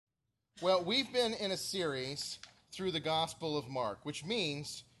Well, we've been in a series through the Gospel of Mark, which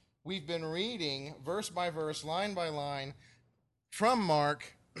means we've been reading verse by verse, line by line from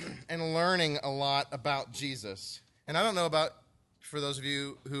Mark and learning a lot about Jesus. And I don't know about, for those of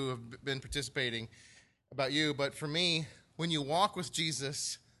you who have been participating, about you, but for me, when you walk with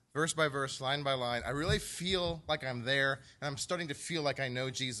Jesus, verse by verse, line by line, I really feel like I'm there, and I'm starting to feel like I know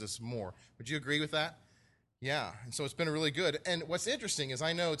Jesus more. Would you agree with that? Yeah, and so it's been really good. And what's interesting is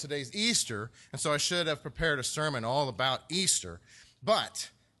I know today's Easter, and so I should have prepared a sermon all about Easter.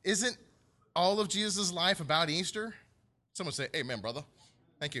 But isn't all of Jesus' life about Easter? Someone say, amen, brother.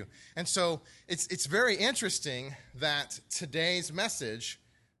 Thank you. And so it's very interesting that today's message,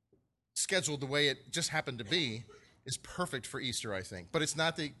 scheduled the way it just happened to be, is perfect for Easter, I think. But it's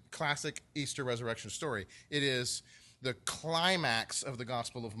not the classic Easter resurrection story. It is the climax of the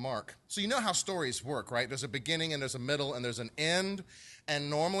Gospel of Mark. So you know how stories work, right? There's a beginning and there's a middle and there's an end.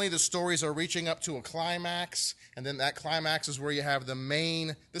 And normally the stories are reaching up to a climax. And then that climax is where you have the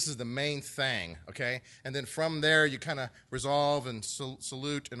main, this is the main thing, okay? And then from there you kind of resolve and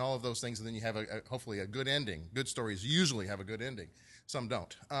salute and all of those things. And then you have hopefully a good ending. Good stories usually have a good ending. Some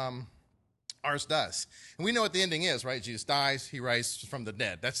don't. Ours does. And we know what the ending is, right? Jesus dies, he rises from the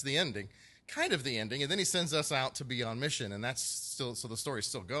dead. That's the ending. Kind of the ending, and then he sends us out to be on mission, and that's still, so the story's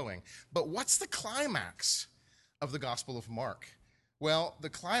still going. But what's the climax of the Gospel of Mark? Well, the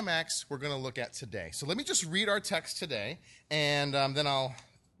climax we're going to look at today. So let me just read our text today, and then I'll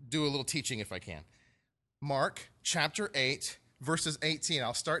do a little teaching if I can. Mark chapter 8, verses 18.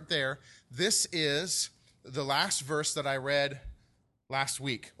 I'll start there. This is the last verse that I read last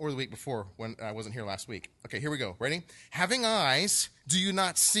week, or the week before when I wasn't here last week. Okay, here we go. Ready? Having eyes, do you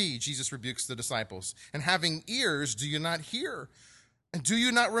not see? Jesus rebukes the disciples. And having ears, do you not hear? And do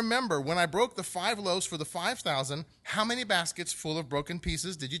you not remember when I broke the 5 loaves for the 5,000, how many baskets full of broken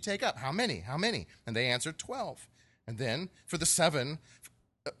pieces did you take up? How many? How many? And they answered 12. And then for the 7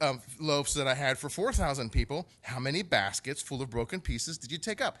 loaves that I had for 4,000 people, how many baskets full of broken pieces did you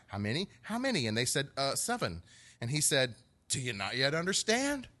take up? How many? How many? And they said 7. And he said, do you not yet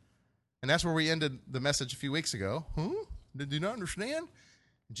understand? And that's where we ended the message a few weeks ago. Did you not understand?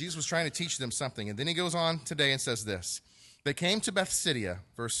 Jesus was trying to teach them something. And then he goes on today and says this. They came to Bethsaida,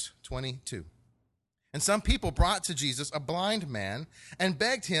 verse 22. And some people brought to Jesus a blind man and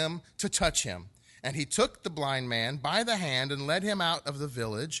begged him to touch him. And he took the blind man by the hand and led him out of the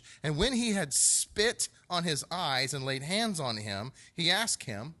village. And when he had spit on his eyes and laid hands on him, he asked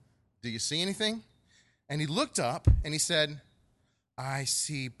him, do you see anything? And he looked up and he said, I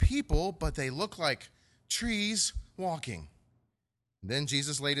see people, but they look like trees walking. Then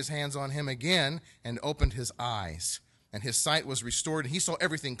Jesus laid his hands on him again and opened his eyes. And his sight was restored, and he saw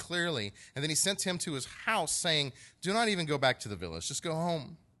everything clearly. And then he sent him to his house, saying, do not even go back to the village, just go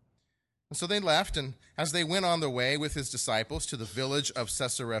home. And so they left, and as they went on their way with his disciples to the village of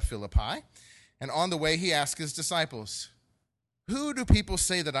Caesarea Philippi, and on the way he asked his disciples, who do people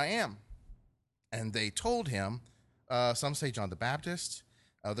say that I am? And they told him, some say John the Baptist,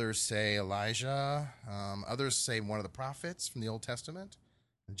 others say Elijah, others say one of the prophets from the Old Testament.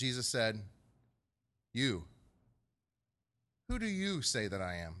 And Jesus said, you, who do you say that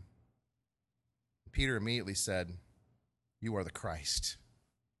I am? Peter immediately said, you are the Christ.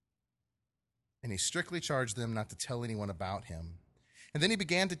 And he strictly charged them not to tell anyone about him. And then he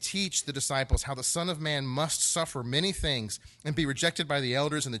began to teach the disciples how the Son of Man must suffer many things and be rejected by the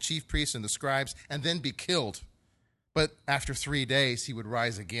elders and the chief priests and the scribes and then be killed. But after 3 days, he would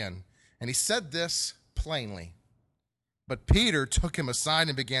rise again. And he said this plainly. But Peter took him aside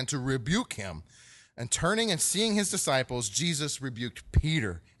and began to rebuke him. And turning and seeing his disciples, Jesus rebuked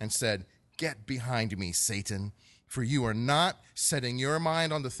Peter and said, get behind me, Satan, for you are not setting your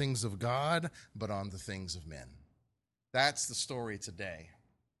mind on the things of God, but on the things of men. That's the story today.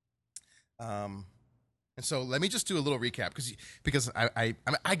 And so let me just do a little recap because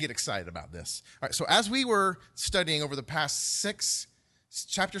I get excited about this. All right, so as we were studying over the past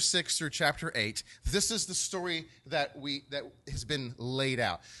chapter 6 through chapter 8, this is the story that has been laid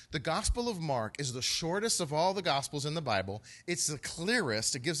out. The Gospel of Mark is the shortest of all the Gospels in the Bible. It's the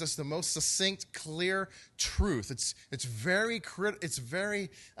clearest. It gives us the most succinct, clear truth. It's very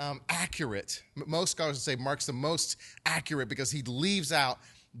accurate. Most scholars would say Mark's the most accurate because he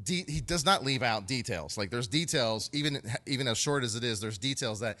does not leave out details. Like there's details, even as short as it is, there's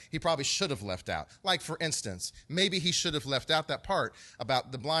details that he probably should have left out. Like for instance, maybe he should have left out that part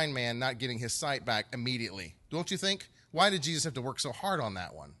about the blind man not getting his sight back immediately. Don't you think? Why did Jesus have to work so hard on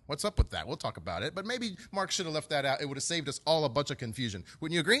that one? What's up with that? We'll talk about it. But maybe Mark should have left that out. It would have saved us all a bunch of confusion.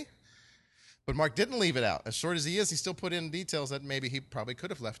 Wouldn't you agree? But Mark didn't leave it out. As short as he is, he still put in details that maybe he probably could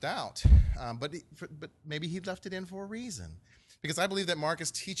have left out. But maybe he left it in for a reason. Because I believe that Mark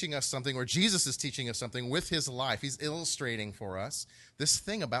is teaching us something, or Jesus is teaching us something with his life. He's illustrating for us this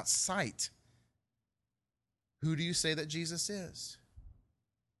thing about sight. Who do you say that Jesus is?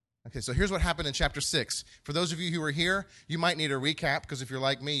 Okay, so here's what happened in chapter 6. For those of you who are here, you might need a recap, because if you're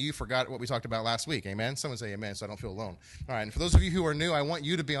like me, you forgot what we talked about last week. Amen? Someone say amen so I don't feel alone. All right, and for those of you who are new, I want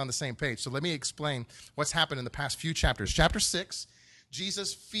you to be on the same page. So let me explain what's happened in the past few chapters. Chapter 6,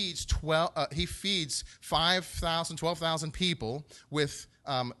 Jesus feeds 5,000, 12,000 people with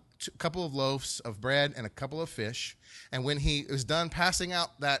a couple of loaves of bread and a couple of fish. And when he is done passing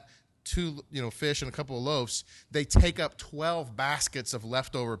out that 2 fish and a couple of loaves, they take up 12 baskets of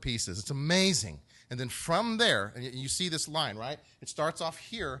leftover pieces. It's amazing. And then from there, and you see this line, right? It starts off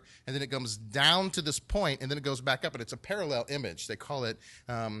here, and then it comes down to this point, and then it goes back up, and it's a parallel image. They call it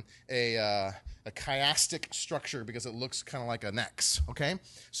a chiastic structure because it looks kind of like an X, okay?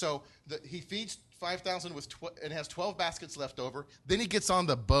 So he feeds 5,000 and has 12 baskets left over. Then he gets on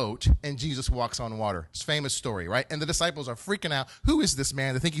the boat, and Jesus walks on water. It's a famous story, right? And the disciples are freaking out. Who is this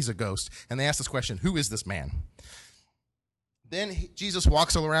man? They think he's a ghost. And they ask this question, who is this man? Then Jesus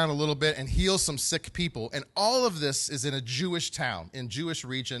walks around a little bit and heals some sick people. And all of this is in a Jewish town, in Jewish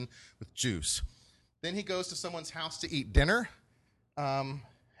region with Jews. Then he goes to someone's house to eat dinner.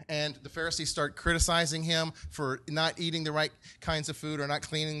 And the Pharisees start criticizing him for not eating the right kinds of food or not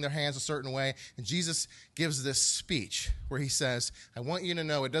cleaning their hands a certain way. And Jesus gives this speech where he says, I want you to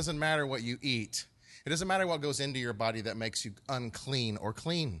know it doesn't matter what you eat. It doesn't matter what goes into your body that makes you unclean or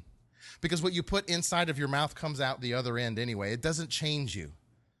clean. Because what you put inside of your mouth comes out the other end anyway. It doesn't change you.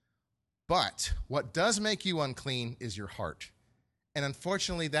 But what does make you unclean is your heart. And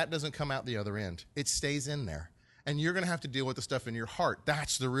unfortunately, that doesn't come out the other end. It stays in there. And you're going to have to deal with the stuff in your heart.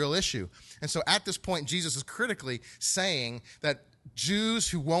 That's the real issue. And so at this point, Jesus is critically saying that Jews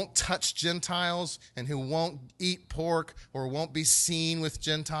who won't touch Gentiles and who won't eat pork or won't be seen with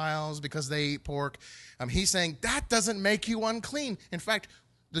Gentiles because they eat pork, he's saying that doesn't make you unclean. In fact,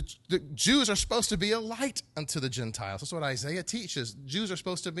 the Jews are supposed to be a light unto the Gentiles. That's what Isaiah teaches. Jews are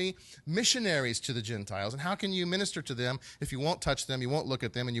supposed to be missionaries to the Gentiles. And how can you minister to them if you won't touch them, you won't look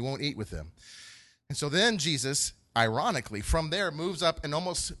at them, and you won't eat with them? And so then Jesus, ironically, from there moves up and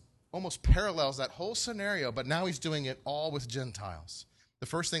almost parallels that whole scenario, but now he's doing it all with Gentiles. The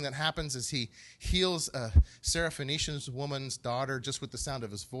first thing that happens is he heals a Syrophoenician woman's daughter just with the sound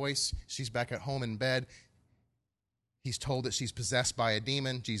of his voice. She's back at home in bed. He's told that she's possessed by a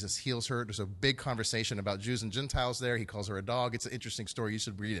demon. Jesus heals her. There's a big conversation about Jews and Gentiles there. He calls her a dog. It's an interesting story. You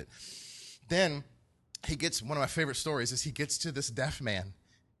should read it. Then he gets, one of my favorite stories is he gets to this deaf man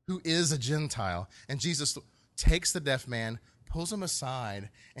who is a Gentile. And Jesus takes the deaf man, pulls him aside,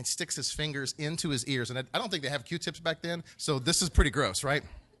 and sticks his fingers into his ears. And I don't think they have Q-tips back then, so this is pretty gross, right?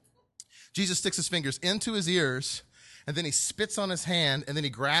 Jesus sticks his fingers into his ears, and then he spits on his hand, and then he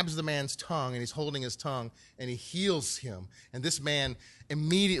grabs the man's tongue, and he's holding his tongue, and he heals him. And this man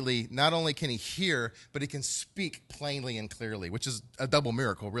immediately, not only can he hear, but he can speak plainly and clearly, which is a double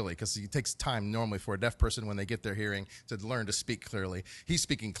miracle, really, because it takes time normally for a deaf person when they get their hearing to learn to speak clearly. He's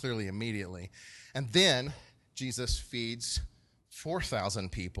speaking clearly immediately. And then Jesus feeds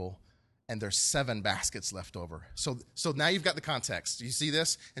 4,000 people, and there's 7 baskets left over. So now you've got the context. You see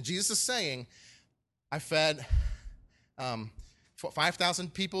this? And Jesus is saying, I fed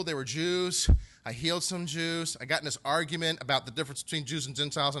 5,000 people. They were Jews. I healed some Jews. I got in this argument about the difference between Jews and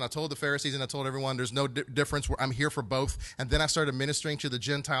Gentiles, and I told the Pharisees and I told everyone there's no difference. I'm here for both. And then I started ministering to the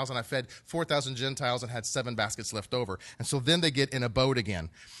Gentiles, and I fed 4,000 Gentiles and had 7 baskets left over. And so then they get in a boat again,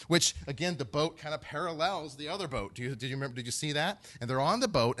 which, again, the boat kind of parallels the other boat. Did you remember? Did you see that? And they're on the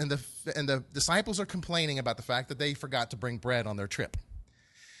boat, and the disciples are complaining about the fact that they forgot to bring bread on their trip.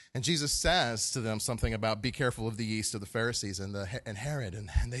 And Jesus says to them something about be careful of the yeast of the Pharisees and Herod.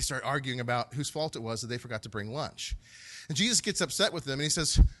 And they start arguing about whose fault it was that they forgot to bring lunch. And Jesus gets upset with them, and he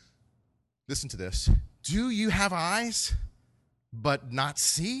says, listen to this. Do you have eyes but not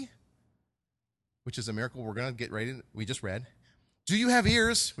see? Which is a miracle we're going to get ready. We just read. Do you have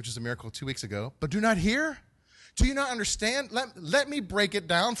ears? Which is a miracle 2 weeks ago. But do not hear? Do you not understand? Let me break it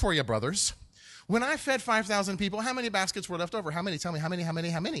down for you, brothers. When I fed 5,000 people, how many baskets were left over? How many? Tell me, how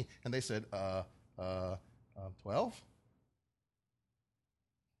many? And they said, 12.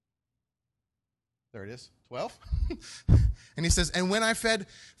 There it is, 12. And he says, and when I fed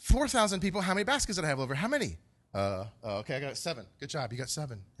 4,000 people, how many baskets did I have over? How many? Okay, I got 7. Good job, you got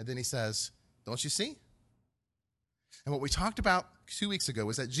 7. And then he says, don't you see? And what we talked about 2 weeks ago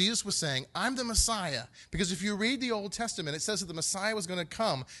was that Jesus was saying, I'm the Messiah. Because if you read the Old Testament, it says that the Messiah was going to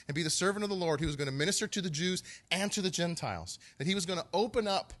come and be the servant of the Lord who was going to minister to the Jews and to the Gentiles. That he was going to open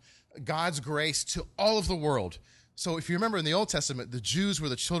up God's grace to all of the world. So if you remember in the Old Testament, the Jews were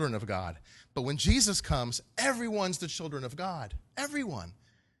the children of God. But when Jesus comes, everyone's the children of God. Everyone.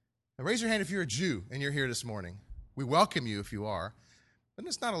 Now raise your hand if you're a Jew and you're here this morning. We welcome you if you are. But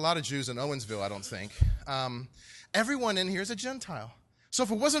there's not a lot of Jews in Owensville, I don't think. Everyone in here is a Gentile. So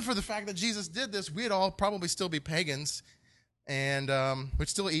if it wasn't for the fact that Jesus did this, we'd all probably still be pagans. And we'd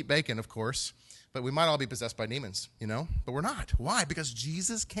still eat bacon, of course. But we might all be possessed by demons, But we're not. Why? Because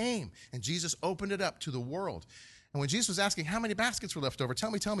Jesus came and Jesus opened it up to the world. And when Jesus was asking how many baskets were left over,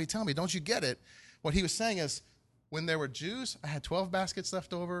 tell me, don't you get it? What he was saying is, when there were Jews, I had 12 baskets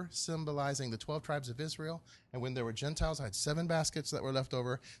left over, symbolizing the 12 tribes of Israel. And when there were Gentiles, I had 7 baskets that were left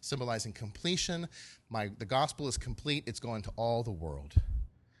over, symbolizing completion. The gospel is complete. It's going to all the world.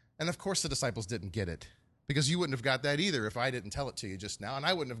 And of course the disciples didn't get it, because you wouldn't have got that either if I didn't tell it to you just now. And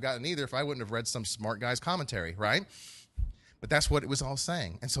I wouldn't have gotten either if I wouldn't have read some smart guy's commentary, right? But that's what it was all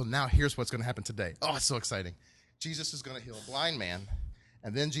saying. And so now here's what's going to happen today. Oh, it's so exciting. Jesus is going to heal a blind man,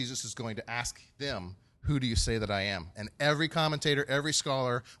 and then Jesus is going to ask them, who do you say that I am? And every commentator, every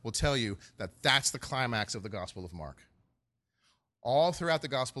scholar will tell you that that's the climax of the Gospel of Mark. All throughout the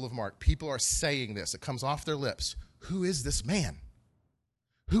Gospel of Mark, people are saying this. It comes off their lips. Who is this man?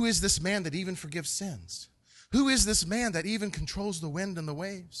 Who is this man that even forgives sins? Who is this man that even controls the wind and the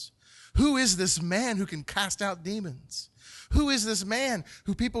waves? Who is this man who can cast out demons? Who is this man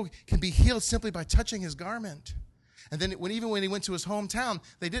who people can be healed simply by touching his garment? And then even when he went to his hometown,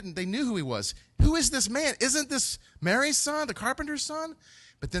 they knew who he was. Who is this man? Isn't this Mary's son, the carpenter's son?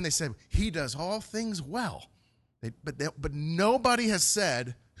 But then they said, he does all things well. But nobody has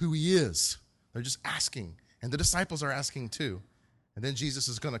said who he is. They're just asking. And the disciples are asking too. And then Jesus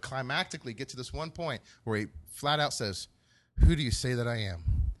is going to climactically get to this one point where he flat out says, who do you say that I am?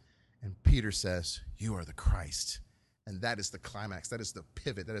 And Peter says, you are the Christ. And that is the climax. That is the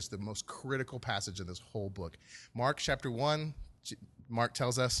pivot. That is the most critical passage in this whole book. Mark chapter 1, Mark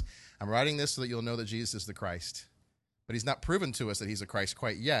tells us, I'm writing this so that you'll know that Jesus is the Christ. But he's not proven to us that he's a Christ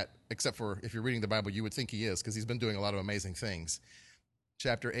quite yet, except for if you're reading the Bible, you would think he is, because he's been doing a lot of amazing ththings.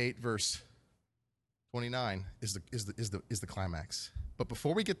 Chapter 8, verse 29 is the climax. But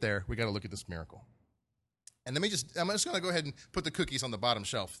before we get there, we got to look at this miracle. And I'm just going to go ahead and put the cookies on the bottom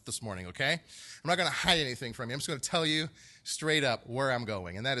shelf this morning, okay? I'm not going to hide anything from you. I'm just going to tell you straight up where I'm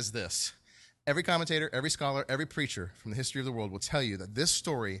going, and that is this. Every commentator, every scholar, every preacher from the history of the world will tell you that this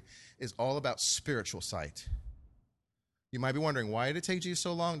story is all about spiritual sight. You might be wondering, why did it take Jesus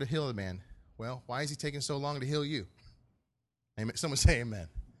so long to heal the man? Well, why is he taking so long to heal you? Amen. Someone say amen.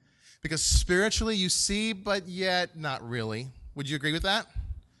 Because spiritually you see, but yet not really. Would you agree with that?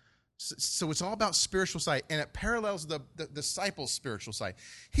 So it's all about spiritual sight, and it parallels the disciples' spiritual sight.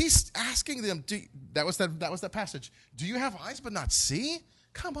 He's asking them, that was that passage. Do you have eyes but not see?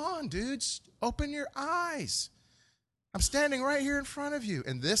 Come on, dudes, open your eyes. I'm standing right here in front of you.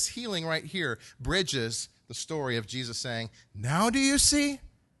 And this healing right here bridges the story of Jesus saying, now do you see?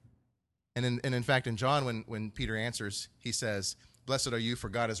 And in fact, in John, when Peter answers, he says, blessed are you, for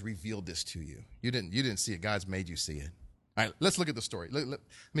God has revealed this to you. You didn't see it. God's made you see it. All right, let's look at the story. Let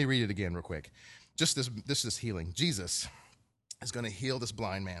me read it again real quick. Just this healing. Jesus is going to heal this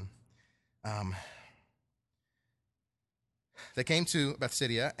blind man. They came to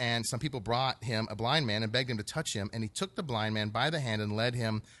Bethsaida, and some people brought him a blind man and begged him to touch him, and he took the blind man by the hand and led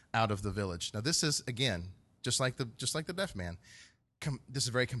him out of the village. Now this is, again, just like the deaf man. This is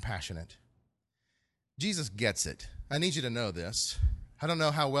very compassionate. Jesus gets it. I need you to know this. I don't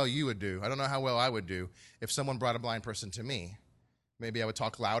know how well you would do. I don't know how well I would do if someone brought a blind person to me. Maybe I would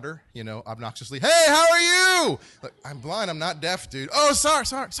talk louder, obnoxiously. Hey, how are you? Look, I'm blind. I'm not deaf, dude. Oh,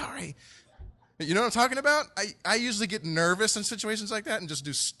 sorry. You know what I'm talking about? I usually get nervous in situations like that and just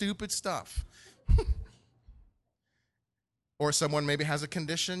do stupid stuff. Or someone maybe has a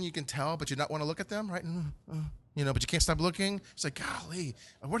condition, you can tell, but you not want to look at them, right? But you can't stop looking. It's like, golly,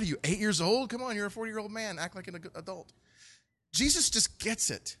 what are you, 8 years old? Come on, you're a 40-year-old man. Act like an adult. Jesus just gets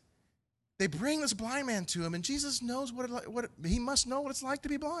it. They bring this blind man to him, and Jesus knows he must know what it's like to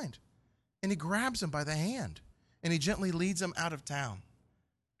be blind. And he grabs him by the hand, and he gently leads him out of town,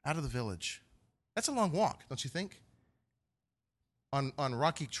 out of the village. That's a long walk, don't you think? On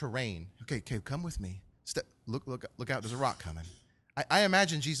rocky terrain. Okay, come with me. Look out, there's a rock coming. I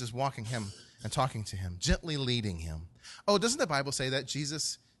imagine Jesus walking him and talking to him, gently leading him. Oh, doesn't the Bible say that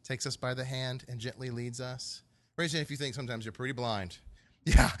Jesus takes us by the hand and gently leads us? Raise your hand if you think sometimes you're pretty blind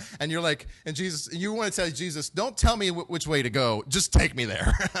Yeah, and you're like, and Jesus, you want to tell Jesus, don't tell me which way to go, just take me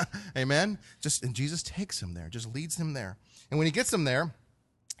there. Amen? And Jesus takes him there, just leads him there. And when he gets him there,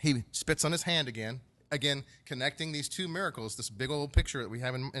 he spits on his hand again, connecting these two miracles, this big old picture that we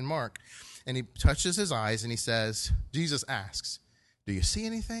have in Mark. And he touches his eyes and he says, Jesus asks, do you see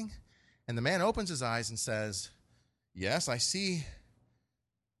anything? And the man opens his eyes and says, yes, I see.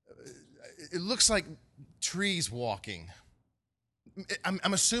 It looks like trees walking.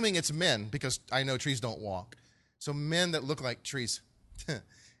 I'm assuming it's men because I know trees don't walk. So men that look like trees.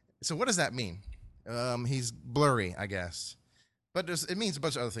 So what does that mean? He's blurry, I guess. But it means a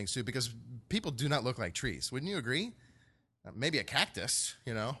bunch of other things too, because people do not look like trees. Wouldn't you agree? Maybe a cactus,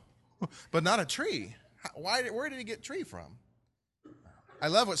 but not a tree. Where did he get tree from? I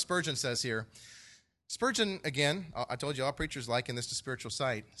love what Spurgeon says here. Spurgeon, again, I told you all preachers liken this to spiritual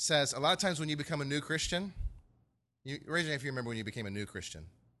sight, says a lot of times when you become a new Christian, raise your hand if you remember when you became a new Christian.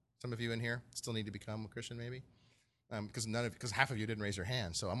 Some of you in here still need to become a Christian, maybe, because half of you didn't raise your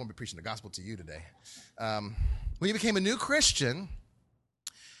hand. So I'm going to be preaching the gospel to you today. When you became a new Christian,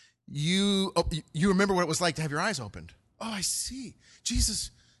 you remember what it was like to have your eyes opened. Oh, I see.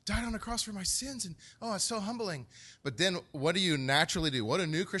 Jesus died on the cross for my sins, and it's so humbling. But then, what do you naturally do? What do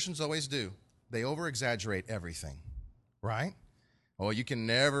new Christians always do? They over-exaggerate everything, right? Oh, you can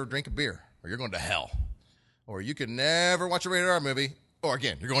never drink a beer, or you're going to hell. Or you can never watch a rated R movie, or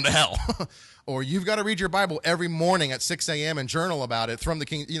again, you're going to hell. Or you've got to read your Bible every morning at 6 a.m. and journal about it from the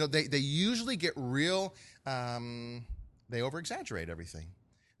king. They usually get real, they over-exaggerate everything.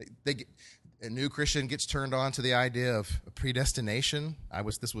 A new Christian gets turned on to the idea of predestination.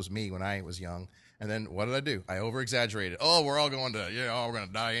 This was me when I was young. And then what did I do? I over-exaggerated. Oh, we're all going to, we're going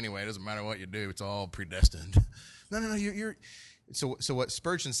to die anyway. It doesn't matter what you do. It's all predestined. No, you're. So what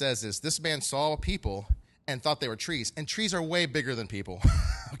Spurgeon says is this man saw people and thought they were trees. And trees are way bigger than people,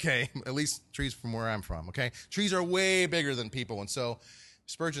 okay? At least trees from where I'm from, okay? Trees are way bigger than people. And so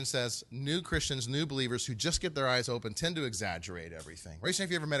Spurgeon says new Christians, new believers who just get their eyes open tend to exaggerate everything. Raise your hand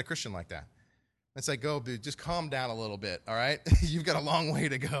if you ever met a Christian like that. It's like, go, dude, just calm down a little bit, all right? You've got a long way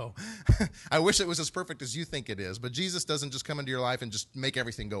to go. I wish it was as perfect as you think it is, but Jesus doesn't just come into your life and just make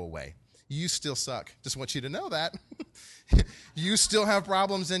everything go away. You still suck. Just want you to know that. You still have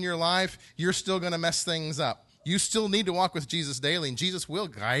problems in your life. You're still going to mess things up. You still need to walk with Jesus daily, and Jesus will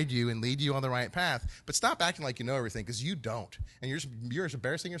guide you and lead you on the right path. But stop acting like you know everything, because you don't. And you're just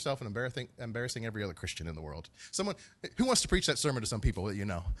embarrassing yourself and embarrassing every other Christian in the world. Someone who wants to preach that sermon to some people that you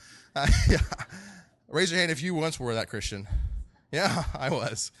know. Yeah. Raise your hand if you once were that Christian. Yeah, I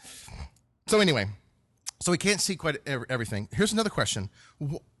was. So anyway, so we can't see quite everything. Here's another question.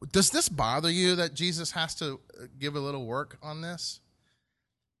 Does this bother you that Jesus has to give a little work on this?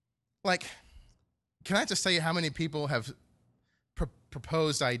 Like, can I just tell you how many people have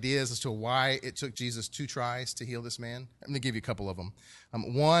proposed ideas as to why it took Jesus 2 tries to heal this man? I'm going to give you a couple of them.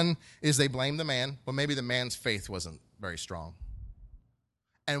 One is they blame the man. Well, maybe the man's faith wasn't very strong.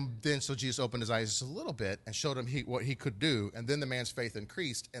 And then so Jesus opened his eyes just a little bit and showed him what he could do. And then the man's faith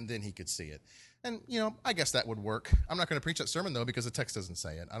increased, and then he could see it. And, I guess that would work. I'm not going to preach that sermon, though, because the text doesn't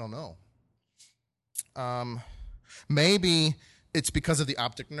say it. I don't know. Maybe it's because of the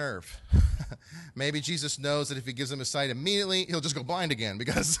optic nerve. Maybe Jesus knows that if he gives him his sight immediately, he'll just go blind again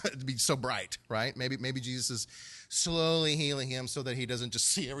because it'd be so bright, right? Maybe Jesus is slowly healing him so that he doesn't just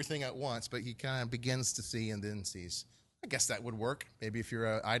see everything at once, but he kind of begins to see and then sees. I guess that would work. Maybe if you're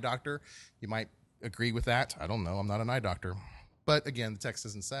an eye doctor, you might agree with that. I don't know. I'm not an eye doctor. But again, the text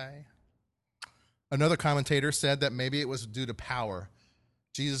doesn't say. Another commentator said that maybe it was due to power.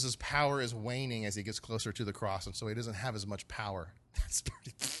 Jesus' power is waning as he gets closer to the cross, and so he doesn't have as much power. That's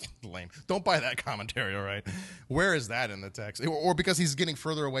pretty lame. Don't buy that commentary, all right? Where is that in the text? Or because he's getting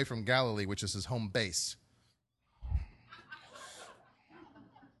further away from Galilee, which is his home base.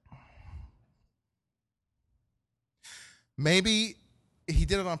 Maybe he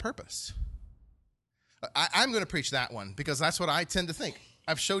did it on purpose. I'm going to preach that one because that's what I tend to think.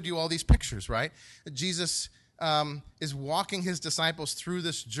 I've showed you all these pictures, right? Jesus is walking his disciples through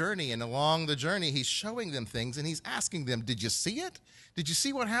this journey, and along the journey, he's showing them things, and he's asking them, did you see it? Did you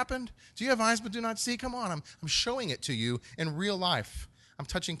see what happened? Do you have eyes but do not see? Come on, I'm showing it to you in real life. I'm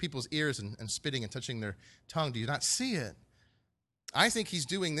touching people's ears and spitting and touching their tongue. Do you not see it? I think he's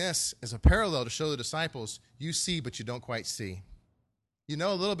doing this as a parallel to show the disciples, you see, but you don't quite see. You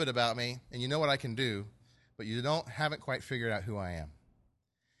know a little bit about me, and you know what I can do, but you haven't quite figured out who I am.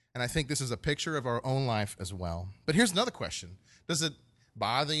 And I think this is a picture of our own life as well. But here's another question. Does it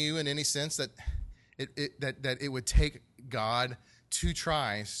bother you in any sense that it would take God 2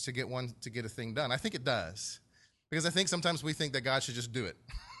 tries to get a thing done? I think it does. Because I think sometimes we think that God should just do it.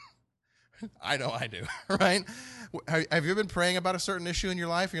 I know I do, right? Have you been praying about a certain issue in your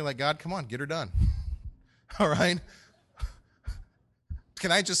life and you're like, God, come on, get her done. All right?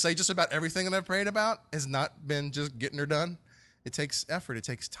 Can I just say just about everything that I've prayed about has not been just getting her done? It takes effort. It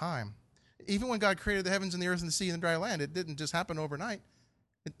takes time. Even when God created the heavens and the earth and the sea and the dry land, it didn't just happen overnight.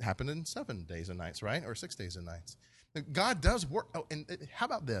 It happened in 7 days and nights, right? Or 6 days and nights. God does work. Oh, and how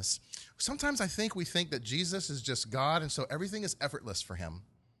about this? Sometimes I think we think that Jesus is just God, and so everything is effortless for him.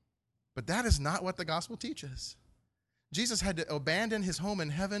 But that is not what the gospel teaches. Jesus had to abandon his home in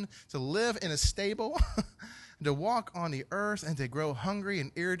heaven to live in a stable, to walk on the earth, and to grow hungry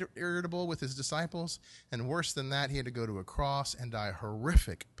and irritable with his disciples. And worse than that, he had to go to a cross and die a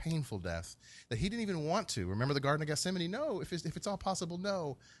horrific, painful death that he didn't even want to. Remember the Garden of Gethsemane? No. If it's all possible,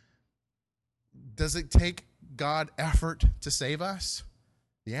 no. Does it take God effort to save us?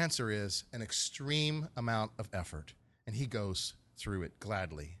 The answer is an extreme amount of effort, and he goes through it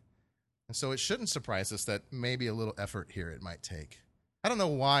gladly. And so it shouldn't surprise us that maybe a little effort here it might take. I don't know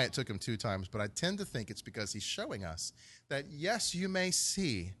why it took him 2 times, but I tend to think it's because he's showing us that, yes, you may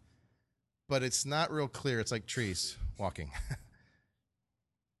see, but it's not real clear. It's like trees walking.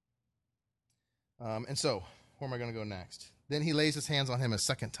 And so, where am I going to go next? Then he lays his hands on him a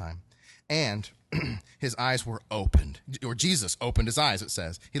second time, and his eyes were opened. Or Jesus opened his eyes, it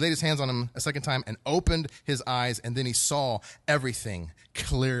says. He laid his hands on him a second time and opened his eyes, and then he saw everything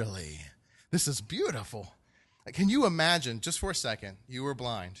clearly. This is beautiful. Can you imagine, just for a second, you were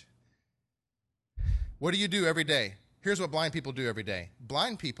blind. What do you do every day? Here's what blind people do every day.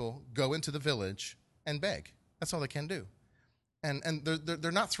 Blind people go into the village and beg. That's all they can do. And they're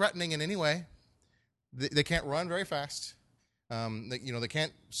not threatening in any way. They can't run very fast. They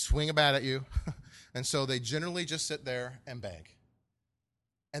can't swing a bat at you. And so they generally just sit there and beg.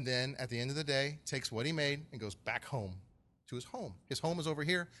 And then at the end of the day, takes what he made and goes back home to his home. His home is over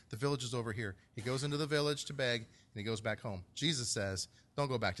here. The village is over here. He goes into the village to beg, and he goes back home. Jesus says, don't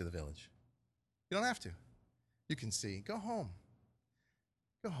go back to the village. You don't have to. You can see. Go home.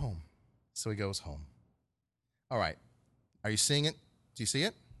 Go home. So he goes home. All right. Are you seeing it? Do you see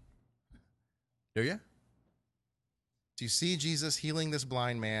it? Do you? Do you see Jesus healing this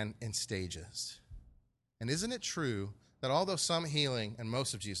blind man in stages? And isn't it true that although some healing and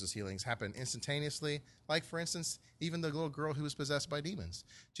most of Jesus' healings happen instantaneously, like, for instance, even the little girl who was possessed by demons,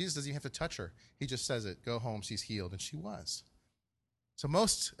 Jesus doesn't even have to touch her. He just says it, go home, she's healed, and she was. So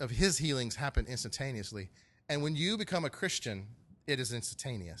most of his healings happen instantaneously. And when you become a Christian, it is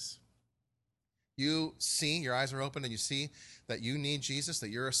instantaneous. You see, your eyes are open, and you see that you need Jesus, that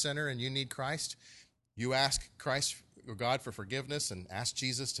you're a sinner and you need Christ. You ask Christ or God for forgiveness and ask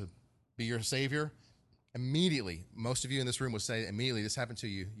Jesus to be your Savior. Immediately, most of you in this room would say, immediately this happened to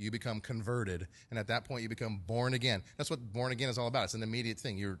you. You become converted, and at that point, you become born again. That's what born again is all about. It's an immediate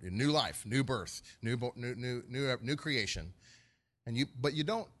thing. You're new life, new birth, new creation. But you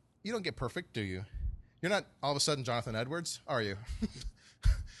don't get perfect, do you? You're not all of a sudden Jonathan Edwards, are you?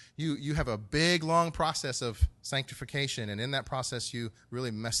 You have a big, long process of sanctification, and in that process, you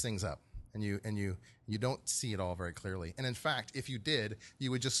really mess things up, and you don't see it all very clearly. And in fact, if you did,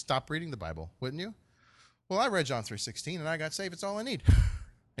 you would just stop reading the Bible, wouldn't you? Well, I read John 3:16 and I got saved. It's all I need.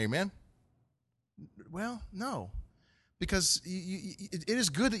 Amen? Well, no. Because it is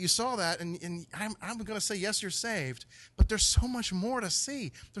good that you saw that, and I'm going to say, yes, you're saved, but there's so much more to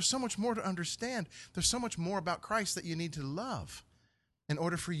see. There's so much more to understand. There's so much more about Christ that you need to love in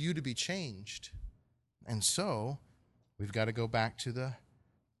order for you to be changed. And so we've got to go back to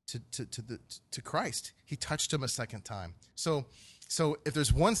Christ. He touched him a second time. So if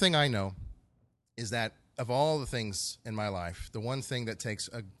there's one thing I know is that of all the things in my life, the one thing that takes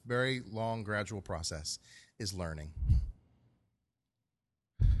a very long, gradual process is learning.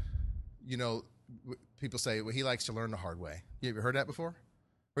 You know, people say, well, he likes to learn the hard way. You ever heard that before?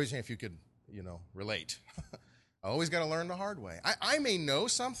 Raise your hand if you could, relate. I always got to learn the hard way. I may know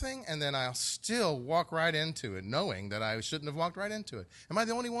something, and then I'll still walk right into it, knowing that I shouldn't have walked right into it. Am I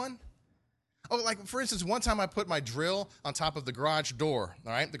the only one? Oh, like, for instance, one time I put my drill on top of the garage door,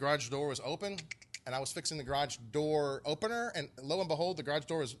 all right? The garage door was open, and I was fixing the garage door opener, and lo and behold, the garage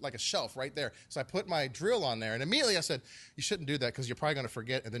door was like a shelf right there. So I put my drill on there, and immediately I said, you shouldn't do that because you're probably going to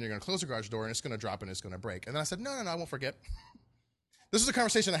forget, and then you're going to close the garage door, and it's going to drop, and it's going to break. And then I said, no, I won't forget. This is a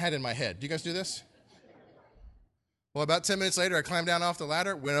conversation I had in my head. Do you guys do this? Well, about 10 minutes later, I climbed down off the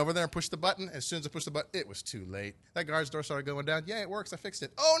ladder, went over there and pushed the button. As soon as I pushed the button, it was too late. That garage door started going down. Yeah, it works. I fixed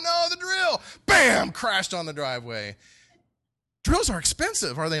it. Oh, no, the drill. Bam! Crashed on the driveway. Drills are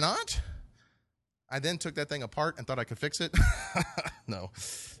expensive, are they not? I then took that thing apart and thought I could fix it. No.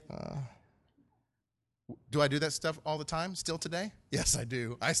 Do I do that stuff all the time still today? Yes, I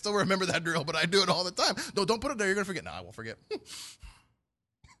do. I still remember that drill, but I do it all the time. No, don't put it there. You're going to forget. No, I won't forget.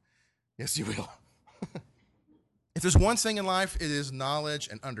 Yes, you will. If there's one thing in life, it is knowledge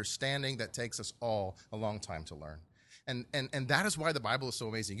and understanding that takes us all a long time to learn. And that is why the Bible is so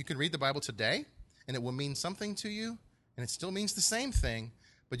amazing. You can read the Bible today, and it will mean something to you, and it still means the same thing,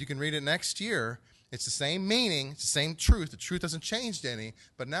 but you can read it next year. It's the same meaning, it's the same truth. The truth hasn't changed any,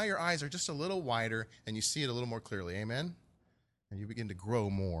 but now your eyes are just a little wider, and you see it a little more clearly. Amen? And you begin to grow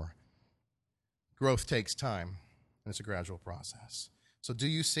more. Growth takes time, and it's a gradual process. So do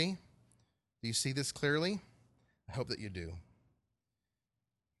you see? Do you see this clearly? I hope that you do.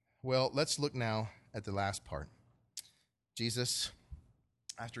 Well, let's look now at the last part. Jesus,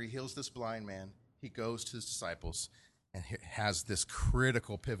 after he heals this blind man, he goes to his disciples and has this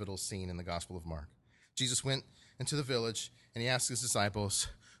critical, pivotal scene in the Gospel of Mark. Jesus went into the village and he asked his disciples,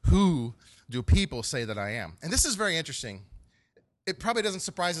 "Who do people say that I am?" And this is very interesting. It probably doesn't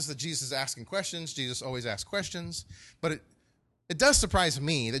surprise us that Jesus is asking questions. Jesus always asks questions. But it does surprise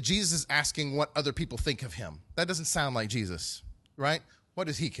me that Jesus is asking what other people think of him. That doesn't sound like Jesus, right? What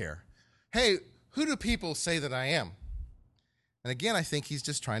does he care? Hey, who do people say that I am? And again, I think he's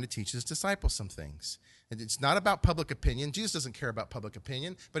just trying to teach his disciples some things. And it's not about public opinion. Jesus doesn't care about public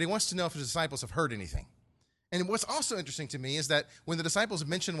opinion, but he wants to know if his disciples have heard anything. And what's also interesting to me is that when the disciples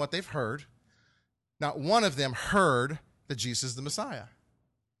mention what they've heard, not one of them heard that Jesus is the Messiah.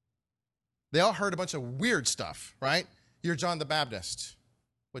 They all heard a bunch of weird stuff, right? You're John the Baptist.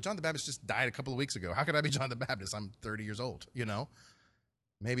 Well, John the Baptist just died a couple of weeks ago. How could I be John the Baptist? I'm 30 years old, you know?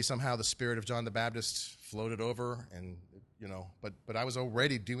 Maybe somehow the spirit of John the Baptist floated over and, you know, but I was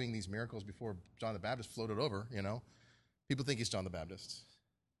already doing these miracles before John the Baptist floated over, you know. People think he's John the Baptist.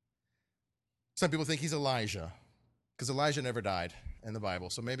 Some people think he's Elijah because Elijah never died in the Bible,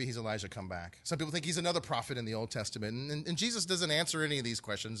 so maybe he's Elijah come back. Some people think he's another prophet in the Old Testament, and Jesus doesn't answer any of these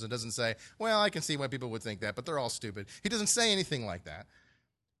questions and doesn't say, well, I can see why people would think that, but they're all stupid. He doesn't say anything like that.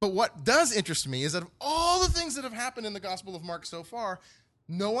 But what does interest me is that of all the things that have happened in the Gospel of Mark so far,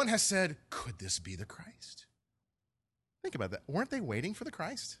 no one has said, could this be the Christ? Think about that. Weren't they waiting for the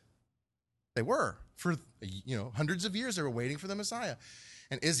Christ? They were. For, hundreds of years they were waiting for the Messiah.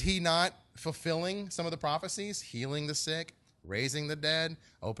 And is he not fulfilling some of the prophecies, healing the sick, raising the dead,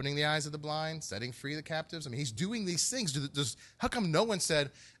 opening the eyes of the blind, setting free the captives? I mean, he's doing these things. How come no one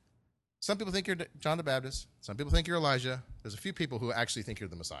said, some people think you're John the Baptist, some people think you're Elijah, there's a few people who actually think you're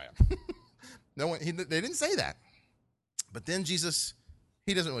the Messiah. They didn't say that. But then Jesus,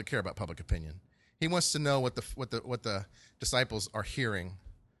 he doesn't really care about public opinion. He wants to know what the disciples are hearing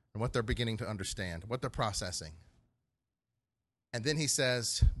and what they're beginning to understand, what they're processing. And then he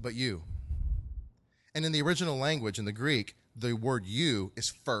says, but you. And in the original language, in the Greek, the word you is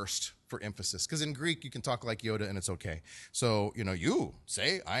first for emphasis. Because in Greek, you can talk like Yoda and it's okay. So, you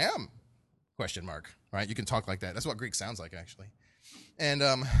say, I am, ? Right? You can talk like that. That's what Greek sounds like, actually. And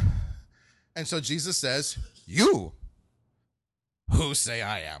so Jesus says, you, who say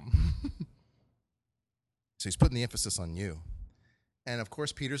I am. So he's putting the emphasis on you. And of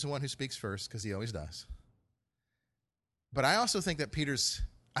course, Peter's the one who speaks first because he always does. But I also think that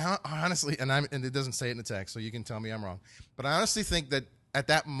I honestly, and it doesn't say it in the text, so you can tell me I'm wrong, but I honestly think that at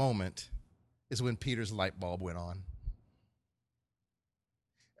that moment is when Peter's light bulb went on.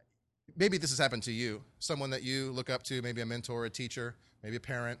 Maybe this has happened to you, someone that you look up to, maybe a mentor, a teacher, maybe a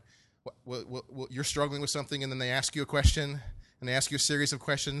parent. You're struggling with something, and then they ask you a question, and they ask you a series of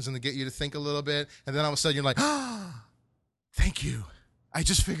questions, and they get you to think a little bit, and then all of a sudden you're like, thank you. I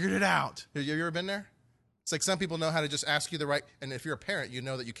just figured it out. Have you ever been there? It's like some people know how to just ask you the right, and if you're a parent, you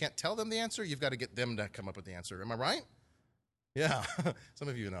know that you can't tell them the answer. You've got to get them to come up with the answer. Am I right? Yeah. Some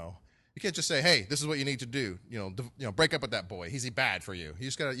of you know. You can't just say, hey, this is what you need to do. Break up with that boy. He's bad for you.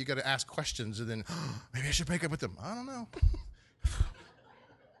 You got to ask questions, and then maybe I should break up with him. I don't know.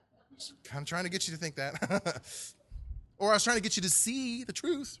 Just kind of trying to get you to think that. Or I was trying to get you to see the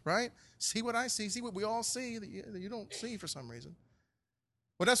truth, right? See what I see what we all see that you don't see for some reason.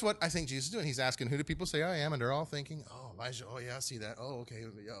 Well, that's what I think Jesus is doing. He's asking, who do people say I am? And they're all thinking, oh, Elijah, oh, yeah, I see that. Oh,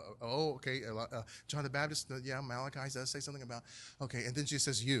 okay. John the Baptist, Malachi does say something about, okay. And then Jesus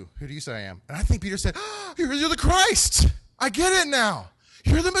says, you, who do you say I am? And I think Peter said, you're the Christ. I get it now.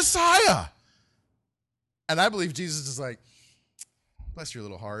 You're the Messiah. And I believe Jesus is like, bless your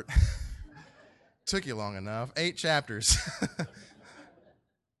little heart. Took you long enough. 8 chapters.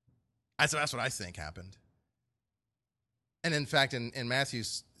 That's what I think happened. And in fact, in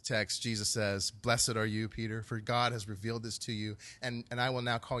Matthew's text, Jesus says, blessed are you, Peter, for God has revealed this to you, and I will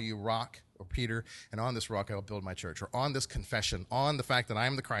now call you Rock, or Peter, and on this rock I will build my church, or on this confession, on the fact that I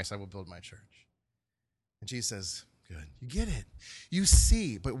am the Christ, I will build my church. And Jesus says, good, you get it. You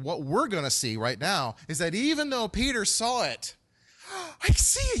see, but what we're going to see right now is that even though Peter saw it, I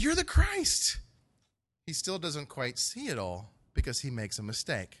see it, you're the Christ. He still doesn't quite see it all because he makes a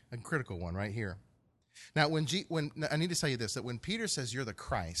mistake, a critical one right here. Now, when I need to tell you this, that when Peter says you're the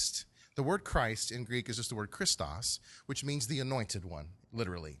Christ, the word Christ in Greek is just the word Christos, which means the anointed one,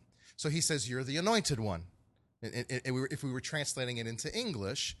 literally. So he says you're the anointed one. If we were translating it into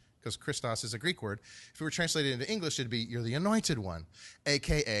English, because Christos is a Greek word, if we were translating it into English, it'd be you're the anointed one,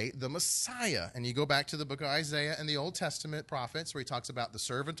 a.k.a. the Messiah. And you go back to the book of Isaiah and the Old Testament prophets where he talks about the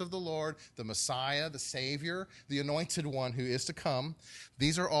servant of the Lord, the Messiah, the Savior, the anointed one who is to come.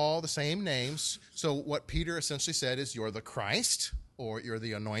 These are all the same names. So what Peter essentially said is you're the Christ, or you're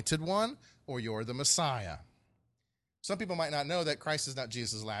the anointed one, or you're the Messiah. Some people might not know that Christ is not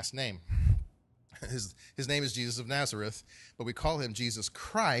Jesus' last name. His name is Jesus of Nazareth, but we call him Jesus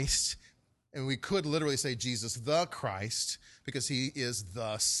Christ, and we could literally say Jesus the Christ because he is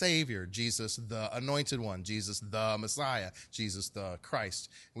the Savior, Jesus the Anointed One, Jesus the Messiah, Jesus the Christ.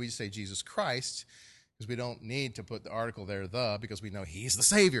 And we just say Jesus Christ because we don't need to put the article there, the, because we know he's the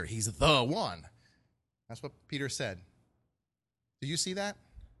Savior, he's the one. That's what Peter said. Do you see that?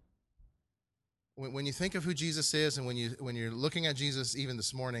 When you think of who Jesus is and when you're looking at Jesus even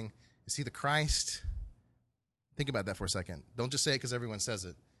this morning, is he the Christ? Think about that for a second. Don't just say it because everyone says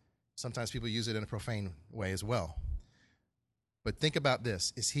it. Sometimes people use it in a profane way as well. But think about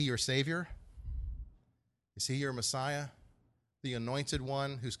this. Is he your Savior? Is he your Messiah? The anointed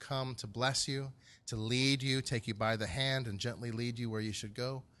one who's come to bless you, to lead you, take you by the hand and gently lead you where you should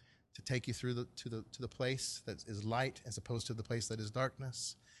go, to take you through to the place that is light as opposed to the place that is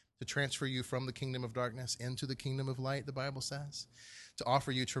darkness, to transfer you from the kingdom of darkness into the kingdom of light, the Bible says, to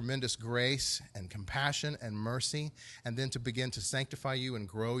offer you tremendous grace and compassion and mercy, and then to begin to sanctify you and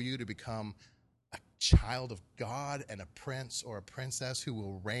grow you to become a child of God and a prince or a princess who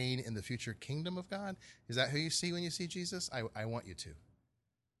will reign in the future kingdom of God. Is that who you see when you see Jesus? I want you to.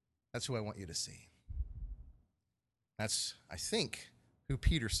 That's who I want you to see. That's, I think, who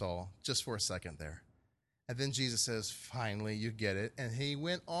Peter saw just for a second there. And then Jesus says, finally, you get it. And he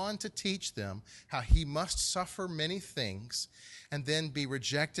went on to teach them how he must suffer many things and then be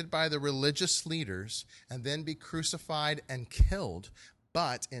rejected by the religious leaders and then be crucified and killed.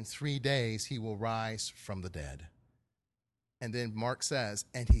 But in 3 days, he will rise from the dead. And then Mark says,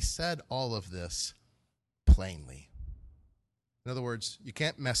 and he said all of this plainly. In other words, you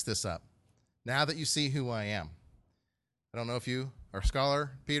can't mess this up. Now that you see who I am. I don't know if you are a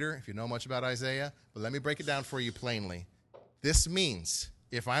scholar, Peter, if you know much about Isaiah, but let me break it down for you plainly. This means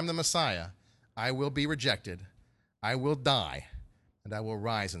if I'm the Messiah, I will be rejected, I will die, and I will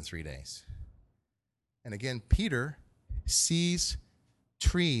rise in 3 days. And again, Peter sees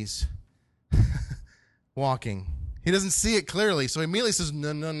trees walking. He doesn't see it clearly, so he immediately says,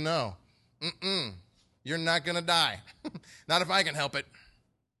 no. You're not going to die. Not if I can help it.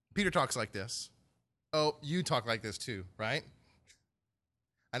 Peter talks like this. Oh, you talk like this too, right?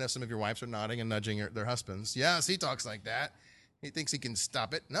 I know some of your wives are nodding and nudging their husbands. Yes, he talks like that. He thinks he can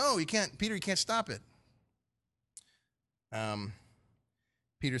stop it. No, he can't. Peter, you can't stop it.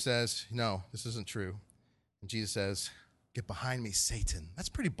 Peter says, no, this isn't true. And Jesus says, get behind me, Satan. That's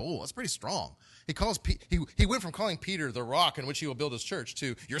pretty bold. That's pretty strong. He went from calling Peter the rock in which he will build his church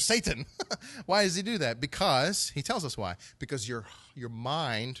to, you're Satan. Why does he do that? Because, he tells us why. Because your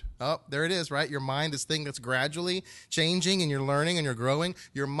mind, oh, there it is, right? Your mind, this thing that's gradually changing and you're learning and you're growing.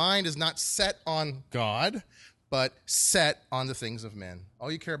 Your mind is not set on God, but set on the things of men.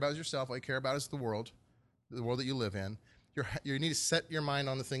 All you care about is yourself. All you care about is the world that you live in. You need to set your mind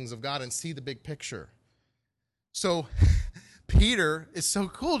on the things of God and see the big picture. So Peter is so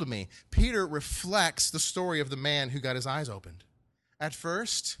cool to me. Peter reflects the story of the man who got his eyes opened. At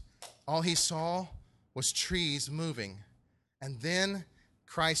first, all he saw was trees moving. And then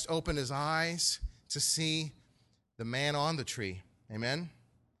Christ opened his eyes to see the man on the tree. Amen?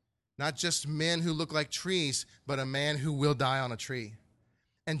 Not just men who look like trees, but a man who will die on a tree.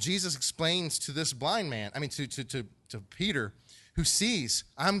 And Jesus explains to this blind man, to Peter, who sees,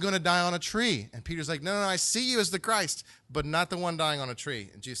 I'm going to die on a tree. And Peter's like, no, I see you as the Christ, but not the one dying on a tree.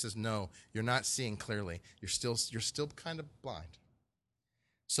 And Jesus says, no, you're not seeing clearly. You're still kind of blind.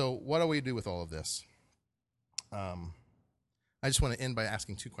 So what do we do with all of this? I just want to end by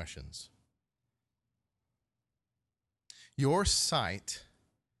asking two questions. Your sight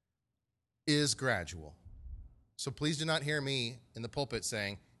is gradual. So please do not hear me in the pulpit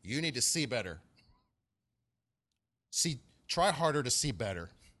saying, you need to see better. Try harder to see better.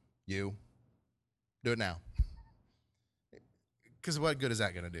 You. Do it now. Because what good is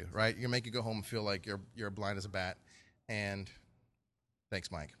that going to do, right? You're going to make you go home and feel like you're blind as a bat. And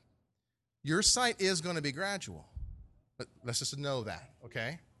thanks, Mike. Your sight is going to be gradual. But let's just know that,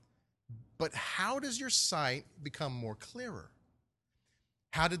 okay? But how does your sight become more clearer?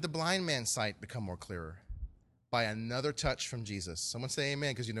 How did the blind man's sight become more clearer? By another touch from Jesus. Someone say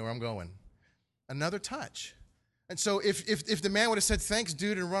amen, because you know where I'm going. Another touch. And so if the man would have said, thanks,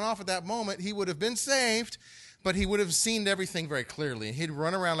 dude, and run off at that moment, he would have been saved, but he would have seen everything very clearly. He'd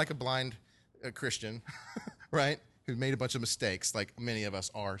run around like a blind Christian, right, who made a bunch of mistakes like many of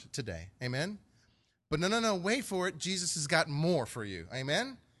us are today. Amen? But no, wait for it. Jesus has got more for you.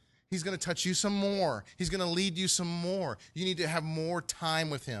 Amen? He's going to touch you some more. He's going to lead you some more. You need to have more time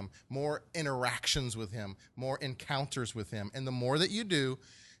with him, more interactions with him, more encounters with him. And the more that you do,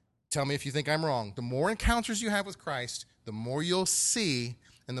 tell me if you think I'm wrong, the more encounters you have with Christ, the more you'll see,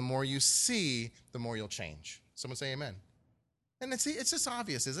 and the more you see, the more you'll change. Someone say amen. And it's just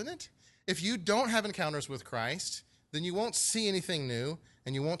obvious, isn't it? If you don't have encounters with Christ, then you won't see anything new,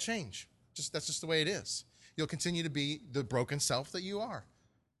 and you won't change. That's just the way it is. You'll continue to be the broken self that you are.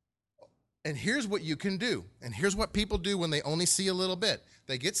 And here's what you can do. And here's what people do when they only see a little bit.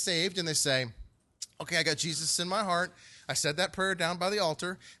 They get saved and they say, okay, I got Jesus in my heart. I said that prayer down by the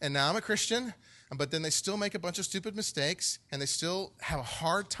altar, and now I'm a Christian. But then they still make a bunch of stupid mistakes, and they still have a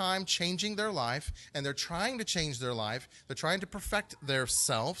hard time changing their life, and they're trying to change their life. They're trying to perfect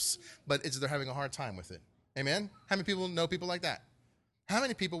themselves, but they're having a hard time with it. Amen? How many people know people like that? How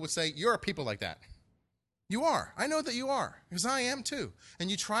many people would say, you're a people like that? You are. I know that you are, because I am too.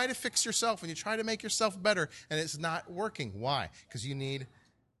 And you try to fix yourself, and you try to make yourself better, and it's not working. Why? Because you need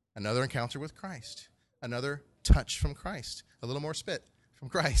another encounter with Christ, another touch from Christ, a little more spit from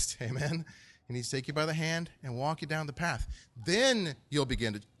Christ. Amen? He needs to take you by the hand and walk you down the path. Then you'll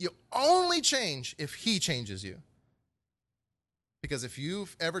only change if he changes you. Because if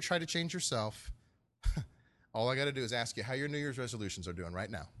you've ever tried to change yourself, all I got to do is ask you how your New Year's resolutions are doing right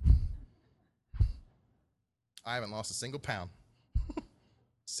now. I haven't lost a single pound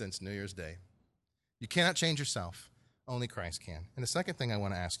since New Year's Day. You cannot change yourself. Only Christ can. And the second thing I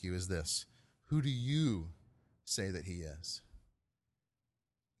want to ask you is this. Who do you say that he is?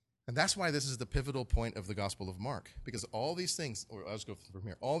 And that's why this is the pivotal point of the Gospel of Mark. Because all these things, or I'll just go from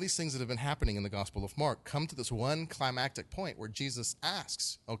here, all these things that have been happening in the Gospel of Mark come to this one climactic point where Jesus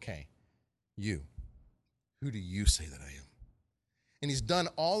asks, okay, you, who do you say that I am? And he's done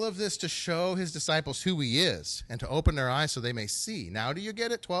all of this to show his disciples who he is and to open their eyes so they may see. Now do you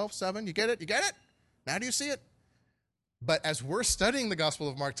get it? 12:7, you get it? You get it? Now do you see it? But as we're studying the Gospel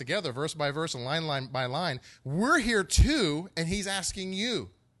of Mark together, verse by verse and line by line, we're here too, and he's asking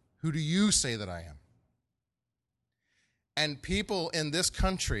you, who do you say that I am? And people in this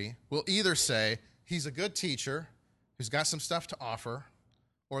country will either say, he's a good teacher who's got some stuff to offer,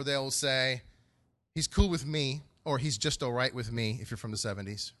 or they'll say, he's cool with me, or he's just all right with me, if you're from the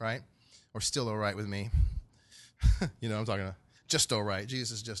 70s, right? Or still all right with me. You know what I'm talking about. Just all right.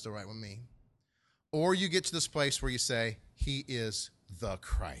 Jesus is just all right with me. Or you get to this place where you say, he is the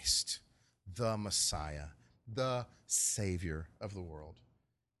Christ, the Messiah, the Savior of the world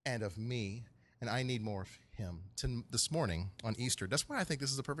and of me, and I need more of him. This morning on Easter, that's why I think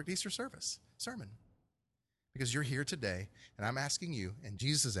this is the perfect Easter sermon. Because you're here today, and I'm asking you, and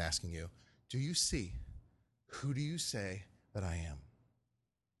Jesus is asking you, do you see? Who do you say that I am?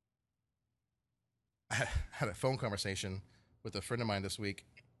 I had a phone conversation with a friend of mine this week,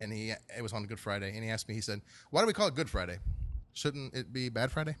 and it was on Good Friday, and he asked me, he said, why do we call it Good Friday? Shouldn't it be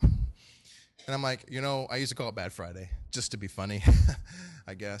Bad Friday? And I'm like, I used to call it Bad Friday, just to be funny,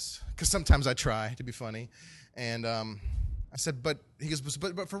 I guess, because sometimes I try to be funny. And I said, but he goes,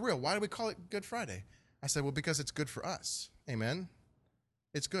 but for real, why do we call it Good Friday? I said, well, because it's good for us. Amen?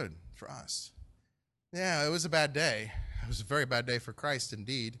 It's good for us. Yeah, it was a bad day. It was a very bad day for Christ,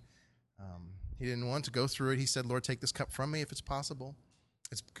 indeed. He didn't want to go through it. He said, Lord, take this cup from me if it's possible.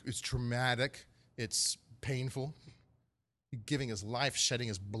 It's traumatic. It's painful. Giving his life, shedding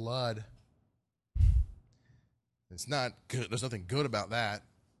his blood. It's not good. There's nothing good about that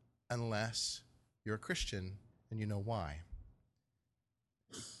unless you're a Christian and you know why.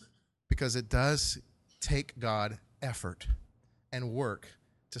 Because it does take God effort and work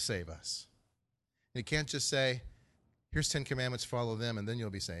to save us. And you can't just say, here's 10 commandments, follow them, and then you'll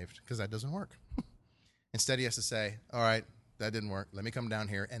be saved, because that doesn't work. Instead, he has to say, all right, that didn't work. Let me come down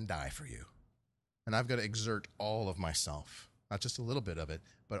here and die for you. And I've got to exert all of myself, not just a little bit of it,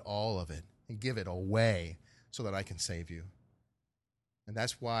 but all of it, and give it away so that I can save you. And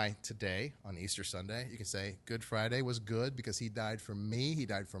that's why today, on Easter Sunday, you can say Good Friday was good because he died for me. He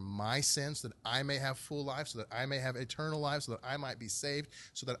died for my sins so that I may have full life, so that I may have eternal life, so that I might be saved,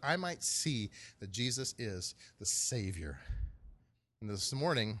 so that I might see that Jesus is the Savior. And this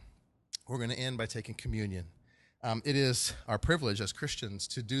morning, we're going to end by taking communion. It is our privilege as Christians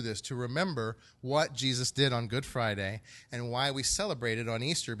to do this, to remember what Jesus did on Good Friday and why we celebrate it on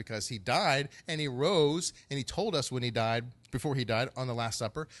Easter, because he died and he rose and he told us when he died, before he died on the Last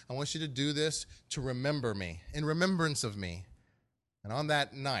Supper, I want you to do this to remember me, in remembrance of me. And on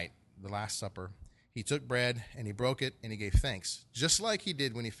that night, the Last Supper, he took bread and he broke it and he gave thanks, just like he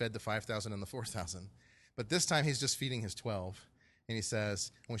did when he fed the 5,000 and the 4,000. But this time he's just feeding his 12. And he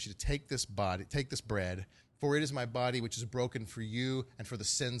says, I want you to take this bread, for it is my body which is broken for you and for the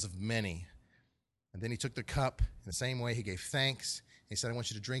sins of many. And then he took the cup. In the same way, he gave thanks. He said, I want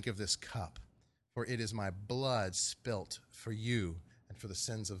you to drink of this cup, for it is my blood spilt for you and for the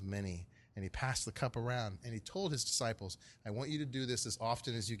sins of many. And he passed the cup around, and he told his disciples, I want you to do this as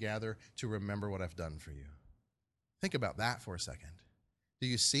often as you gather to remember what I've done for you. Think about that for a second. Do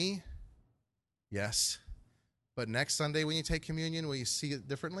you see? Yes. But next Sunday when you take communion, will you see it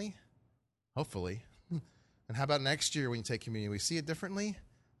differently? Hopefully. And how about next year when you take communion? Will you see it differently?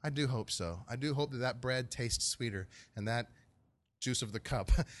 I do hope so. I do hope that that bread tastes sweeter and that juice of the cup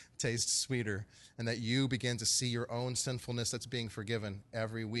tastes sweeter, and that you begin to see your own sinfulness that's being forgiven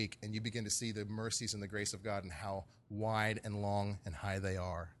every week, and you begin to see the mercies and the grace of God and how wide and long and high they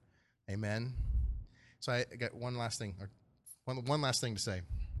are. Amen? So I got one last thing to say.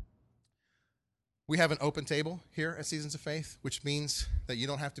 We have an open table here at Seasons of Faith, which means that you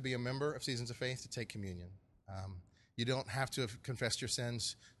don't have to be a member of Seasons of Faith to take communion. You don't have to have confessed your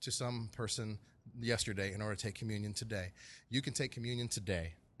sins to some person yesterday in order to take communion today. You can take communion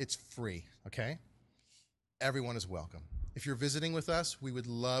today. It's free, okay? Everyone is welcome. If you're visiting with us, we would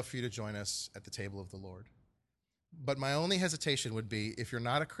love for you to join us at the table of the Lord. But my only hesitation would be, if you're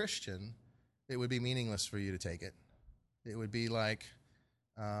not a Christian, it would be meaningless for you to take it. It would be like,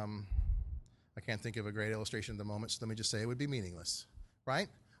 I can't think of a great illustration at the moment, so let me just say it would be meaningless, right?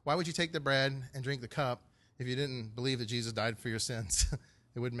 Why would you take the bread and drink the cup if you didn't believe that Jesus died for your sins?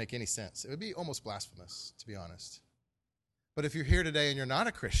 It wouldn't make any sense. It would be almost blasphemous, to be honest. But if you're here today and you're not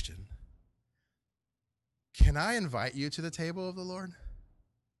a Christian, can I invite you to the table of the Lord?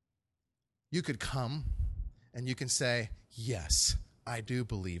 You could come and you can say, yes, I do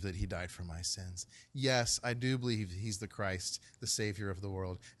believe that he died for my sins. Yes, I do believe he's the Christ, the Savior of the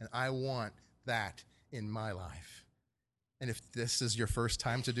world, and I want that in my life. And if this is your first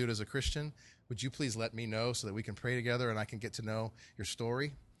time to do it as a Christian, would you please let me know so that we can pray together and I can get to know your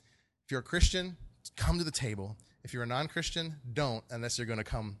story? If you're a Christian, come to the table. If you're a non-Christian, don't, unless you're going to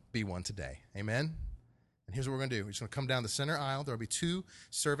come be one today. Amen? And here's what we're going to do. We're just going to come down the center aisle. There will be two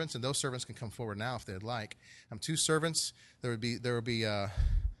servants, and those servants can come forward now if they'd like. Two servants. There will be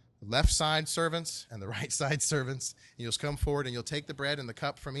left side servants and the right side servants. And you'll just come forward and you'll take the bread and the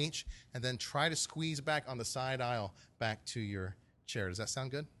cup from each and then try to squeeze back on the side aisle back to your chair. Does that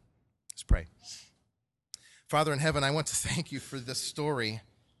sound good? Let's pray. Father in heaven, I want to thank you for this story.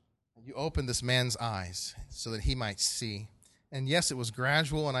 You opened this man's eyes so that he might see. And yes, it was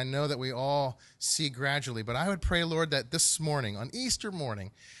gradual, and I know that we all see gradually. But I would pray, Lord, that this morning, on Easter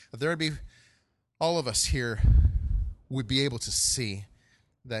morning, that there would be all of us here would be able to see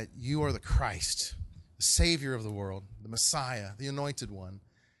that you are the Christ, the Savior of the world, the Messiah, the Anointed One.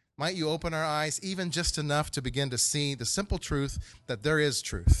 Might you open our eyes even just enough to begin to see the simple truth that there is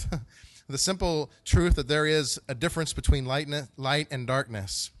truth, the simple truth that there is a difference between light and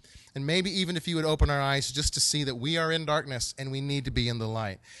darkness. And maybe even if you would open our eyes just to see that we are in darkness and we need to be in the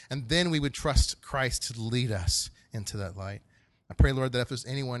light. And then we would trust Christ to lead us into that light. I pray, Lord, that if there's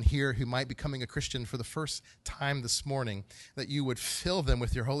anyone here who might be becoming a Christian for the first time this morning, that you would fill them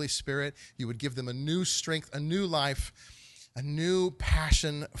with your Holy Spirit. You would give them a new strength, a new life, a new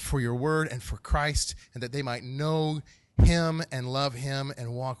passion for your word and for Christ, and that they might know him and love him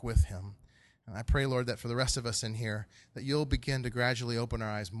and walk with him. And I pray, Lord, that for the rest of us in here, that you'll begin to gradually open our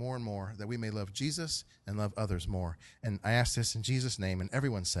eyes more and more, that we may love Jesus and love others more. And I ask this in Jesus' name, and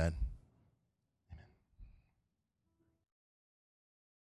everyone said,